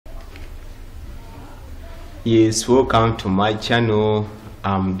Yes, welcome to my channel.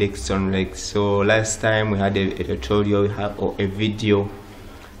 I'm Dixon Rex. So last time we had a tutorial, or a video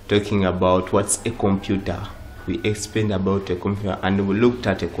talking about what's a computer. We explained about a computer and we looked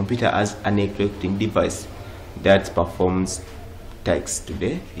at a computer as an electronic device that performs tasks to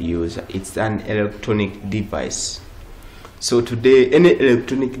the user. It's an electronic device. So today, any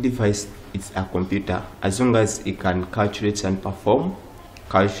electronic device is a computer as long as it can calculate and perform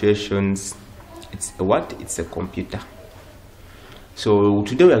calculations. It's a computer. So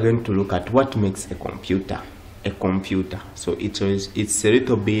today we are going to look at what makes a computer. So it's a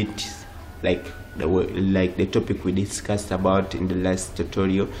little bit like the topic we discussed about in the last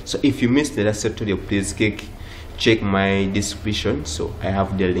tutorial. So if you missed the last tutorial, please check my description. So I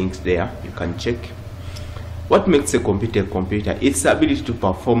have the links there, you can check. What makes a computer a computer? Its ability to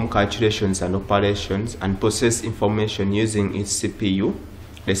perform calculations and operations and process information using its CPU.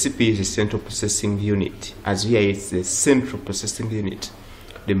 The CPU is the central processing unit, as here it's the central processing unit,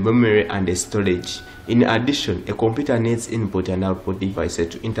 the memory and the storage. In addition, a computer needs input and output devices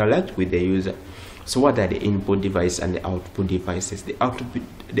to interact with the user. So what are the input devices and the output devices? The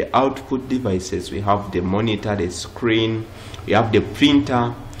output devices, we have the monitor, the screen, we have the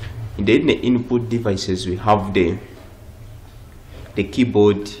printer. In the input devices, we have the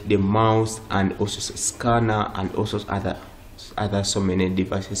keyboard, the mouse, and also scanner, and also other so many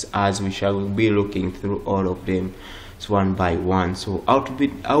devices, as we shall be looking through all of them one by one. So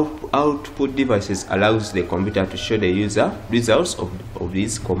output devices allows the computer to show the user results of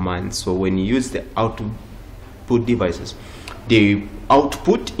these commands. So when you use the output devices, they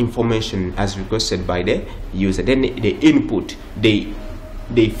output information as requested by the user. Then the input, they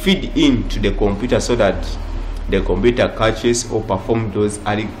feed into the computer so that the computer catches or performs those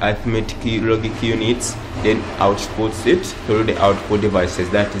arithmetic logic units, then outputs it through the output devices,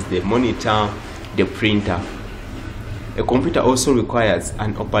 that is the monitor, the printer. A computer also requires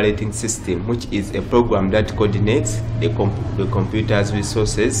an operating system, which is a program that coordinates the computer's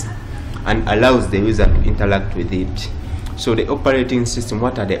resources and allows the user to interact with it. So the operating system,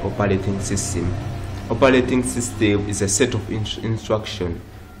 what are the operating system? Operating system is a set of instructions.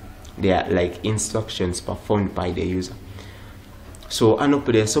 They are like instructions performed by the user. So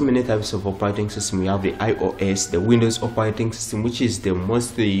there are so many types of operating system. We have the iOS, the Windows operating system, which is the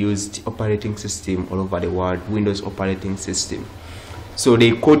mostly used operating system all over the world, Windows operating system. So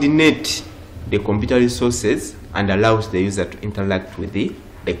they coordinate the computer resources and allows the user to interact with the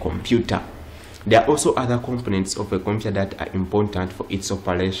computer. There are also other components of a computer that are important for its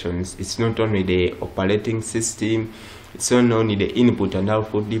operations. It's not only the operating system, it's not only the input and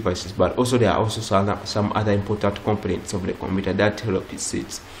output devices, but also there are also some other important components of the computer that help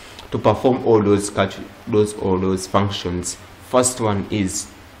it to perform all those functions. First one is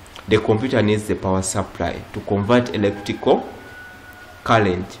the computer needs the power supply to convert electrical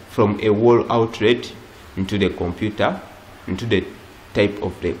current from a wall outlet into the computer, into the type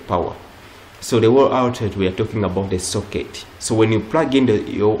of the power. So the wall outlet, we are talking about the socket. So when you plug in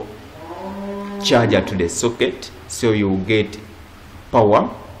your charger to the socket, so you get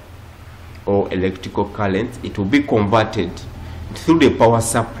power or electrical current, it will be converted through the power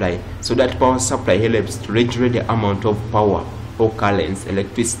supply. So that power supply helps to regulate the amount of power or current,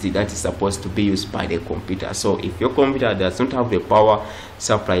 electricity that is supposed to be used by the computer. So if your computer does not have the power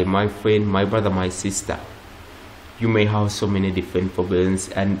supply, my friend, my brother, my sister, you may have so many different problems,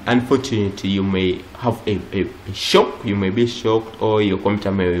 and unfortunately you may have a shock. You may be shocked, or your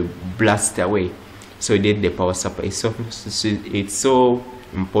computer may blast away. So you need the power supply. So it's so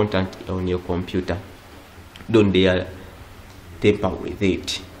important on your computer. Don't dare tamper with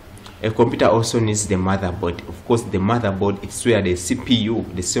it. A computer also needs the motherboard. Of course, the motherboard is where the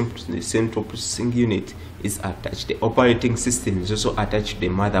CPU, the central processing unit, is attached. The operating system is also attached to the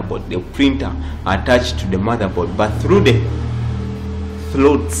motherboard. The printer attached to the motherboard, but through the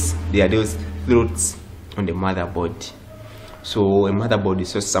slots, there are those slots on the motherboard. So a motherboard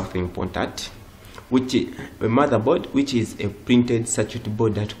is also something important, which is a printed circuit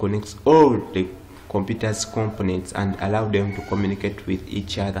board that connects all the computer's components and allow them to communicate with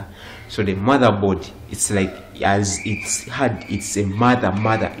each other. So the motherboard, it's like, as it's a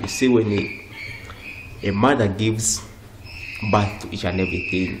mother. You see, when a mother gives birth to each and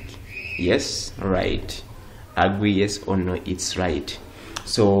everything. Yes, right. Agree, yes or no, it's right.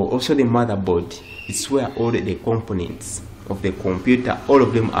 So also the motherboard, it's where all the components of the computer, all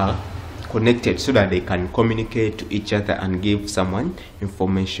of them are connected so that they can communicate to each other and give someone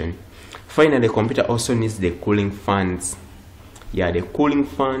information. Finally, the computer also needs the cooling fans. Yeah, the cooling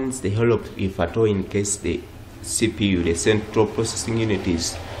fans, they help if at all in case the CPU, the central processing unit,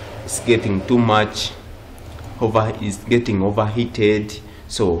 is getting too much is getting overheated,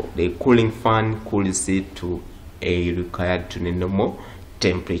 so the cooling fan cools it to a required to the normal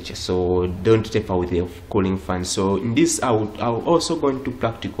temperature. So don't tamper with the cooling fan. So in this I'll also going to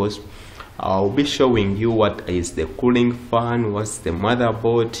practicals. I'll be showing you what is the cooling fan, what's the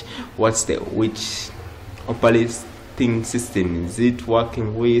motherboard, what's the which operating system is it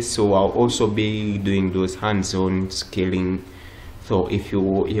working with. So I'll also be doing those hands-on scaling. So if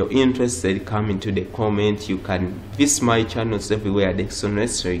you're interested, come into the comment. You can visit my channels everywhere. So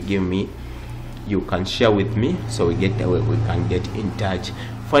give me, you can share with me, so we can get in touch.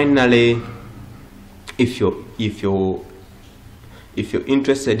 Finally, if you're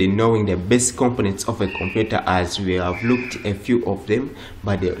interested in knowing the basic components of a computer, as we have looked a few of them,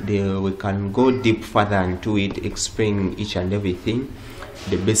 but we can go deep further into it, explaining each and everything,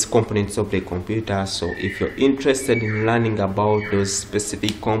 the basic components of the computer. So if you're interested in learning about those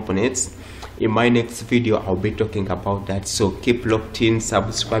specific components, in my next video I'll be talking about that. So keep locked in,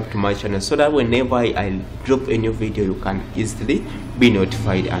 subscribe to my channel, so that whenever I drop a new video you can easily be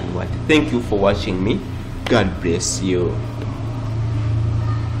notified. And what, thank you for watching me. God bless you.